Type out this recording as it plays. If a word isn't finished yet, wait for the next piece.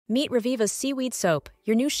Meet Reviva's Seaweed Soap,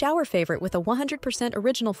 your new shower favorite with a 100%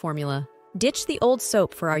 original formula. Ditch the old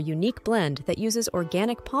soap for our unique blend that uses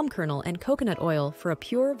organic palm kernel and coconut oil for a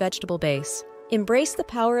pure vegetable base. Embrace the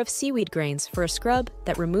power of seaweed grains for a scrub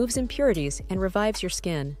that removes impurities and revives your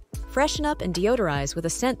skin. Freshen up and deodorize with a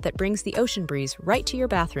scent that brings the ocean breeze right to your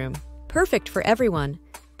bathroom. Perfect for everyone,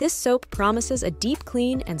 this soap promises a deep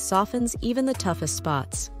clean and softens even the toughest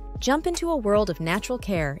spots. Jump into a world of natural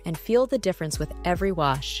care and feel the difference with every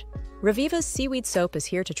wash. Reviva's Seaweed Soap is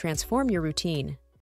here to transform your routine.